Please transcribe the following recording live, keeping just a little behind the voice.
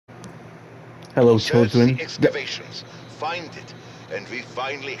Hello, Search children. the excavations, find it, and we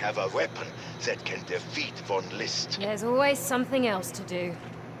finally have a weapon that can defeat Von List. There's always something else to do.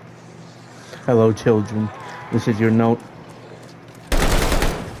 Hello, children. This is your note.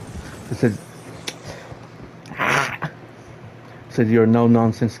 This is your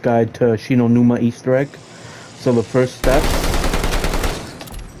no-nonsense guide to Shi No Numa Easter egg. So the first step,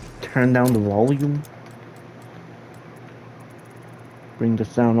 turn down the volume. Bring the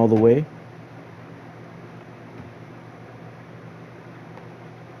sound all the way.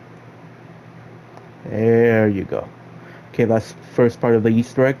 There you go. Okay, that's first part of the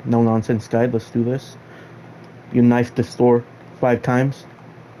Easter egg. No nonsense guide. Let's do this. You knife the store 5 times.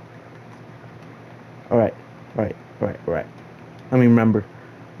 Alright. Let me remember.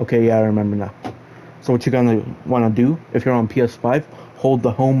 Okay, yeah, I remember now. So what you're gonna wanna do, if you're on PS5, hold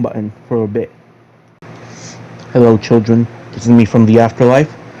the home button for a bit. Hello, children. This is me from the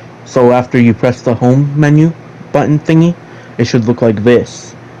afterlife. So after you press the home menu button thingy, it should look like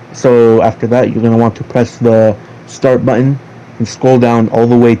this. So after that, you're gonna want to press the start button and scroll down all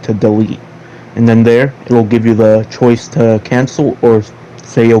the way to delete. And then there, it'll give you the choice to cancel or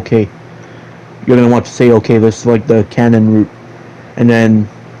say okay. You're gonna want to say okay. This is like the canon route. And then,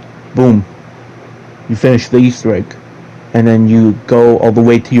 boom, you finish the Easter egg. And then you go all the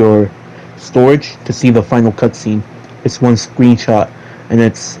way to your storage to see the final cutscene. It's one screenshot, and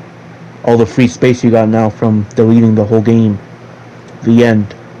it's all the free space you got now from deleting the whole game. The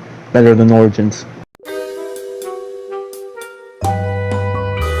end. Better than Origins.